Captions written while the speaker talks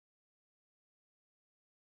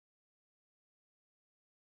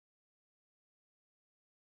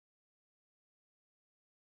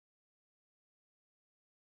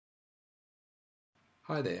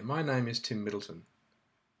Hi there, my name is Tim Middleton.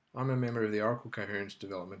 I'm a member of the Oracle Coherence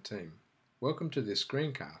development team. Welcome to this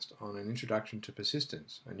screencast on an introduction to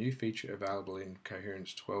persistence, a new feature available in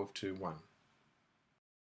Coherence 12.2.1.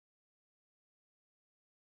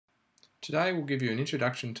 Today we'll give you an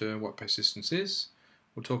introduction to what persistence is,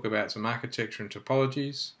 we'll talk about some architecture and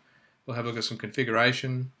topologies, we'll have a look at some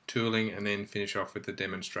configuration, tooling, and then finish off with the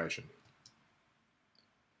demonstration.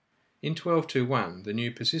 In 12.2.1, the new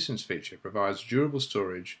persistence feature provides durable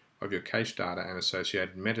storage of your cache data and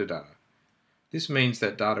associated metadata. This means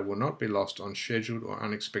that data will not be lost on scheduled or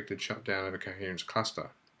unexpected shutdown of a Coherence cluster.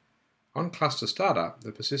 On cluster startup,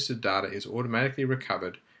 the persisted data is automatically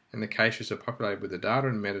recovered and the caches are populated with the data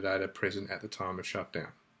and metadata present at the time of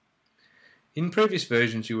shutdown. In previous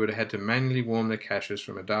versions, you would have had to manually warm the caches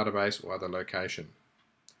from a database or other location.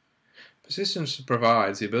 Persistence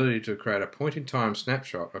provides the ability to create a point-in-time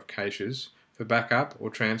snapshot of caches for backup or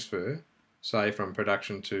transfer, say from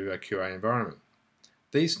production to a QA environment.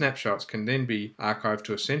 These snapshots can then be archived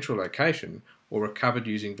to a central location or recovered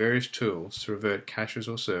using various tools to revert caches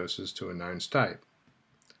or services to a known state.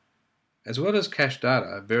 As well as cache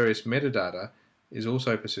data, various metadata is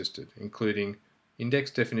also persisted, including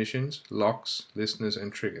index definitions, locks, listeners,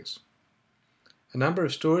 and triggers. A number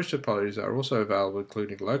of storage topologies are also available,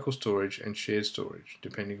 including local storage and shared storage,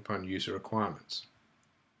 depending upon user requirements.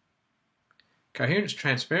 Coherence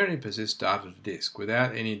transparently persists data to disk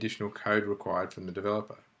without any additional code required from the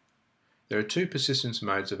developer. There are two persistence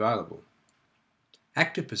modes available.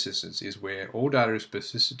 Active persistence is where all data is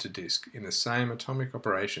persisted to disk in the same atomic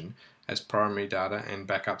operation as primary data and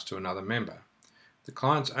backups to another member. The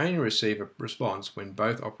clients only receive a response when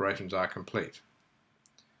both operations are complete.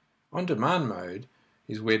 On-demand mode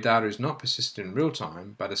is where data is not persisted in real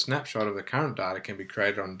time, but a snapshot of the current data can be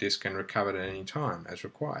created on disk and recovered at any time as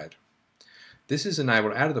required. This is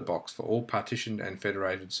enabled out of the box for all partitioned and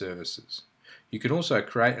federated services. You can also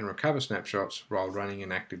create and recover snapshots while running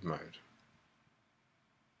in active mode.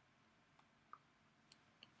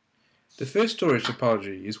 The first storage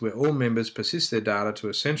topology is where all members persist their data to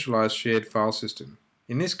a centralized shared file system.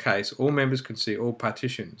 In this case, all members can see all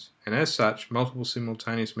partitions, and as such, multiple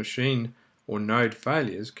simultaneous machine or node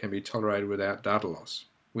failures can be tolerated without data loss.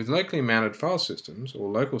 With locally mounted file systems,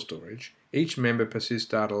 or local storage, each member persists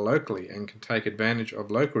data locally and can take advantage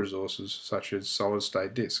of local resources such as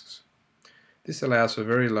solid-state disks. This allows for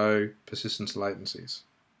very low persistence latencies.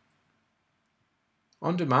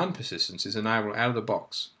 On-demand persistence is enabled out of the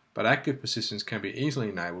box, but active persistence can be easily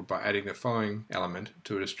enabled by adding the following element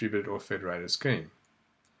to a distributed or federated scheme.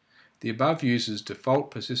 The above uses default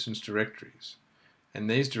persistence directories, and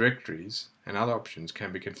these directories and other options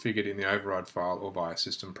can be configured in the override file or via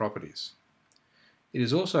system properties. It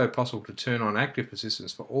is also possible to turn on active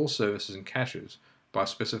persistence for all services and caches by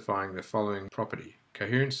specifying the following property: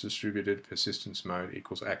 Coherence distributed persistence mode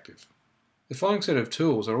equals active. The following set of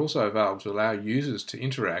tools are also available to allow users to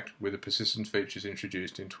interact with the persistence features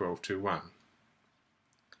introduced in 12.2.1.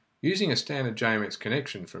 Using a standard JMX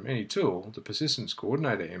connection from any tool, the Persistence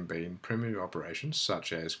Coordinator MB in primitive operations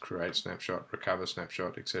such as create snapshot, recover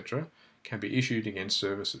snapshot, etc. can be issued against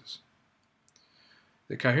services.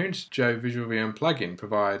 The Coherence JVisualVM plugin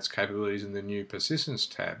provides capabilities in the new Persistence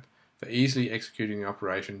tab for easily executing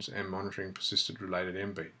operations and monitoring persisted related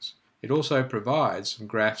MBs. It also provides some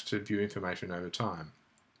graphs to view information over time.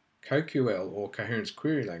 CoQL or Coherence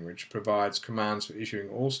Query Language provides commands for issuing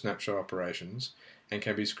all snapshot operations and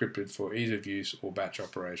can be scripted for ease of use or batch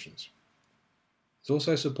operations. There's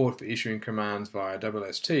also support for issuing commands via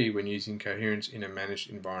WST when using Coherence in a managed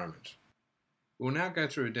environment. We'll now go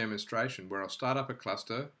through a demonstration where I'll start up a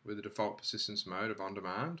cluster with the default persistence mode of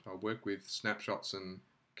on-demand. I'll work with snapshots and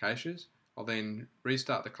caches. I'll then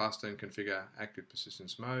restart the cluster and configure active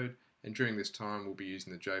persistence mode, and during this time we'll be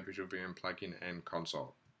using the JVisualVM plugin and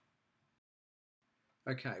console.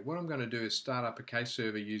 Okay, what I'm going to do is start up a cache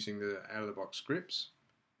server using the out-of-the-box scripts,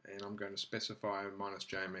 and I'm going to specify a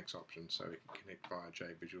 -JMX option so we can connect via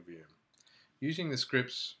JVisualVM. Using the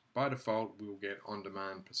scripts, by default, we'll get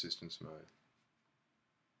on-demand persistence mode.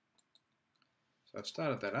 So I've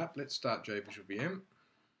started that up. Let's start JVisualVM.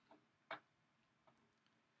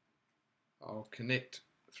 I'll connect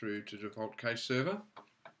through to default cache server.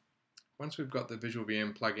 Once we've got the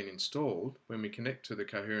VisualVM plugin installed, when we connect to the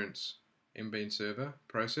Coherence MB server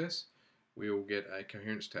process, we will get a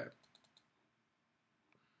Coherence tab.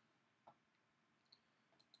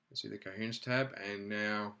 You see the Coherence tab, and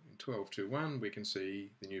now in 12.2.1 we can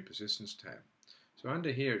see the new persistence tab. So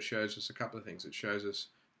under here it shows us a couple of things. It shows us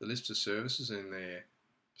the list of services in their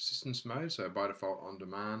persistence mode, so by default on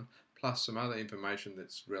demand, plus some other information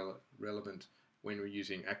that's relevant when we're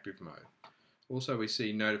using active mode. Also, we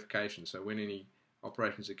see notifications, so when any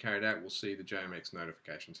operations are carried out, we'll see the JMX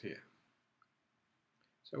notifications here.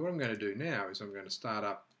 So what I'm going to do now is I'm going to start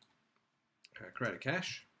up, create a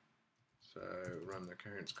cache, so run the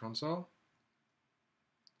Coherence console.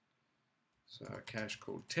 So a cache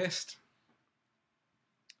called test.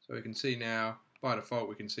 So we can see now, by default,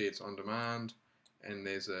 we can see it's on demand, and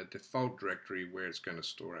there's a default directory where it's going to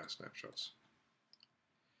store our snapshots.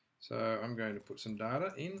 So I'm going to put some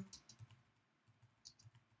data in.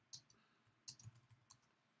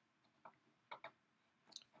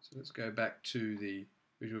 So let's go back to the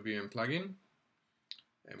Visual VM plugin,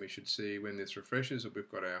 and we should see when this refreshes that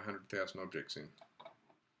we've got our 100,000 objects in.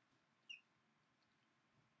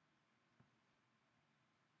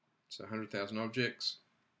 So 100,000 objects.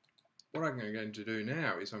 What I'm going to do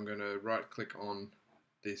now is I'm going to right click on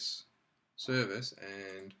this service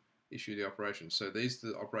and issue the operations. So these are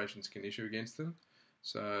the operations can issue against them.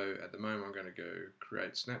 So at the moment I'm going to go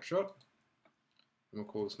create snapshot, and we'll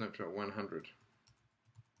call the snapshot 100.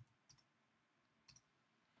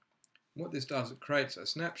 What this does, it creates a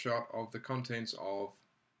snapshot of the contents of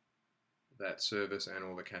that service and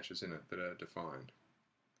all the caches in it that are defined.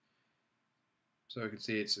 So we can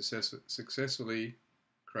see it successfully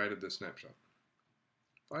created the snapshot.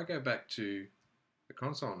 If I go back to the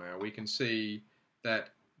console now, we can see that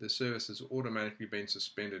the service has automatically been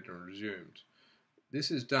suspended and resumed.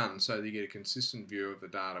 This is done so that you get a consistent view of the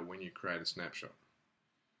data when you create a snapshot.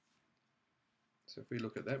 So if we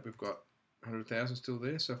look at that, we've got 100,000 still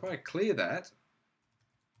there. So if I clear that,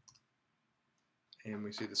 and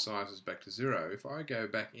we see the size is back to 0, if I go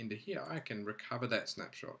back into here, I can recover that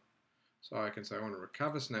snapshot. So I can say I want to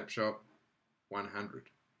recover snapshot 100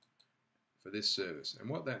 for this service. And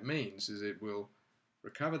what that means is it will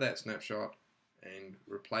recover that snapshot and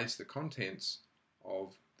replace the contents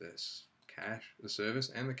of this cache, the service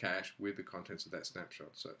and the cache, with the contents of that snapshot.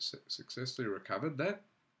 So it's successfully recovered that.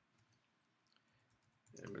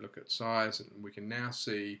 And we look at size, and we can now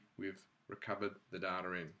see we've recovered the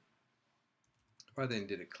data in. If I then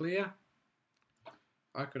did a clear,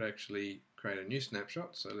 I could actually create a new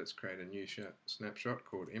snapshot. So let's create a new snapshot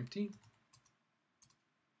called empty.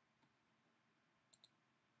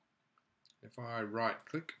 If I right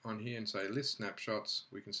click on here and say list snapshots,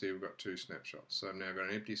 we can see we've got 2 snapshots. So I've now got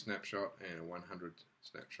an empty snapshot and a 100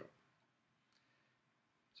 snapshot.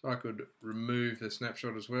 So I could remove the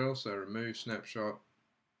snapshot as well. So remove snapshot.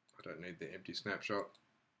 I don't need the empty snapshot.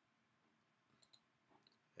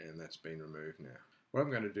 And that's been removed now. What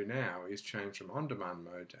I'm going to do now is change from on-demand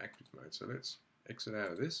mode to active mode. So let's exit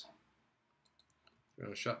out of this. I'm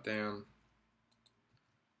going to shut down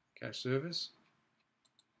cache service,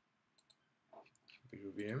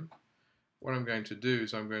 Visual VM. What I'm going to do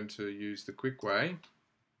is I'm going to use the quick way,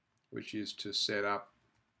 which is to set up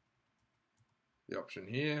the option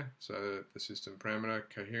here. So the system parameter,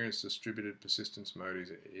 Coherence distributed persistence mode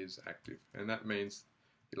is active. And that means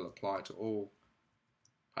it'll apply to all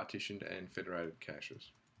partitioned and federated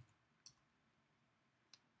caches.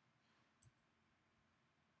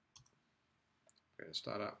 I'm going to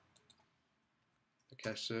start up the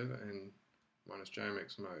cache server and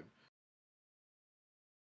 -JMX mode.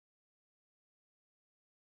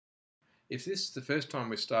 If this is the first time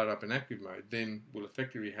we start up in active mode, then we'll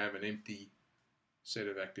effectively have an empty set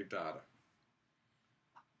of active data.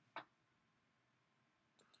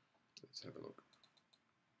 Let's have a look.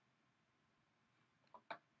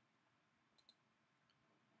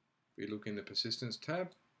 If we look in the persistence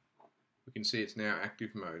tab, we can see it's now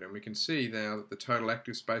active mode, and we can see now that the total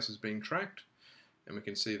active space is being tracked, and we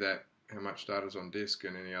can see that how much data is on disk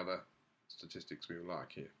and any other statistics we would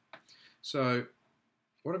like here. So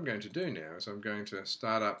what I'm going to do now is I'm going to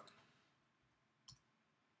start up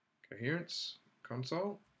Coherence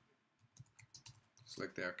console,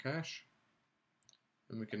 select our cache,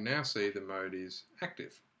 and we can now see the mode is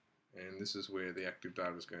active, and this is where the active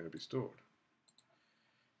data is going to be stored.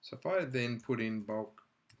 So if I then put in bulk,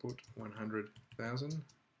 put 100,000,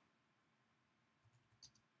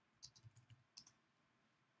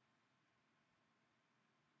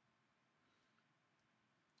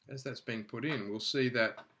 as that's being put in, we'll see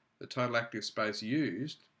that the total active space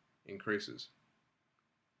used increases.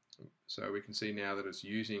 So we can see now that it's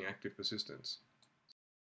using active persistence.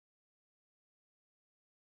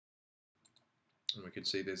 And we can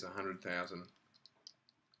see there's 100,000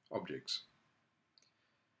 objects.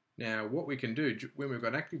 Now what we can do, when we've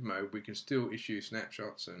got active mode, we can still issue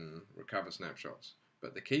snapshots and recover snapshots.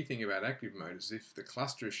 But the key thing about active mode is if the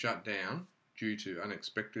cluster is shut down due to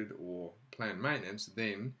unexpected or planned maintenance,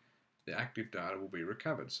 then the active data will be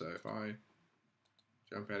recovered. So if I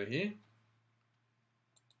jump out of here,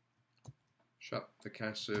 shut the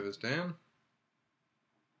cache servers down.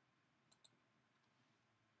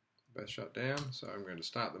 Both shut down, so I'm going to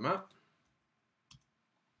start them up.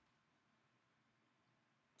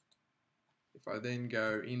 If I then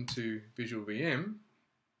go into Visual VM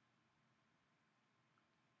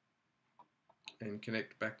and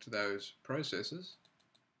connect back to those processes,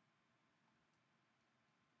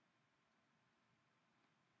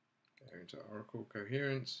 go into Oracle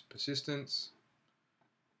Coherence, persistence,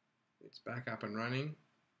 it's back up and running,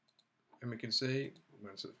 and we can see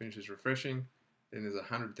once it finishes refreshing, then there's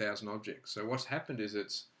 100,000 objects. So what's happened is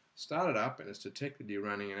it's started up and it's detected you're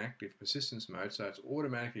running in active persistence mode, so it's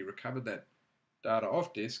automatically recovered that data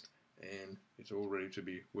off disk and it's all ready to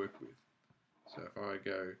be worked with. So if I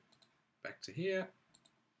go back to here,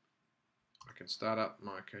 I can start up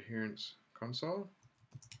my Coherence console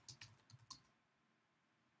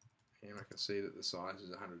and I can see that the size is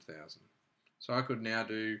 100,000. So I could now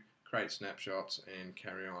create snapshots and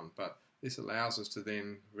carry on, but this allows us to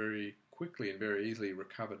then very quickly and very easily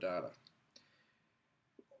recover data.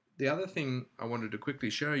 The other thing I wanted to quickly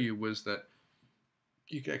show you was that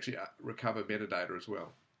you can actually recover metadata as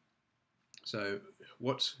well. So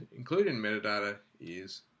what's included in metadata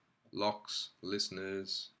is locks,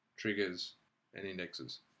 listeners, triggers, and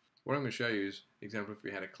indexes. What I'm going to show you is an example if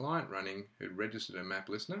we had a client running who registered a map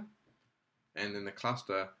listener and then the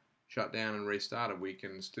cluster shut down and restarted, we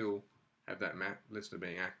can still have that map listener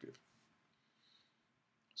being active.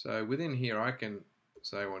 So within here I can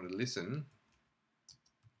say I want to listen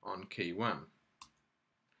on key 1.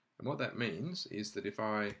 And what that means is that if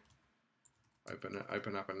I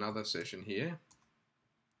open up another session here,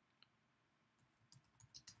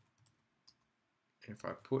 if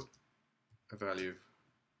I put a value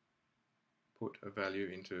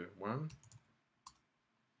into 1,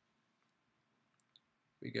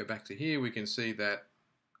 we go back to here, we can see that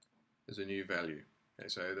there's a new value. Okay,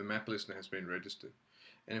 so the map listener has been registered.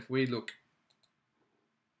 And if we look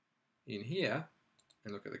in here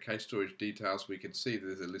and look at the case storage details, we can see that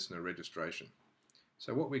there's a listener registration.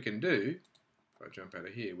 So what we can do, if I jump out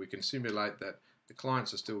of here, we can simulate that the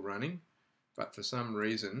clients are still running, but for some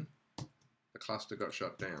reason the cluster got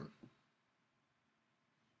shut down.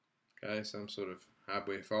 Okay, some sort of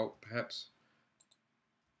hardware fault perhaps.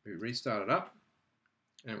 We restart it up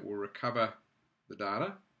and it will recover the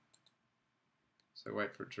data. So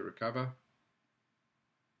wait for it to recover.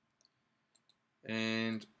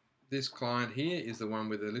 And this client here is the one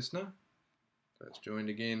with the listener. So it's joined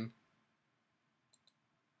again.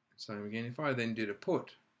 Same again. If I then did a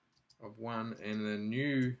put of 1 and a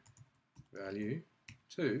new value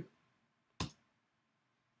 2,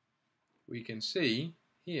 we can see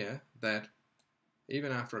here that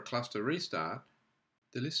even after a cluster restart,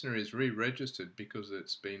 the listener is re-registered because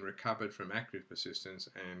it's been recovered from active persistence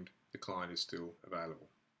and the client is still available.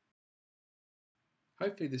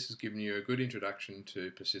 Hopefully this has given you a good introduction to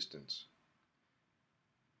persistence.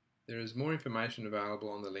 There is more information available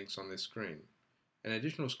on the links on this screen. An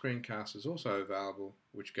additional screencast is also available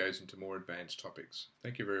which goes into more advanced topics.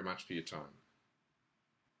 Thank you very much for your time.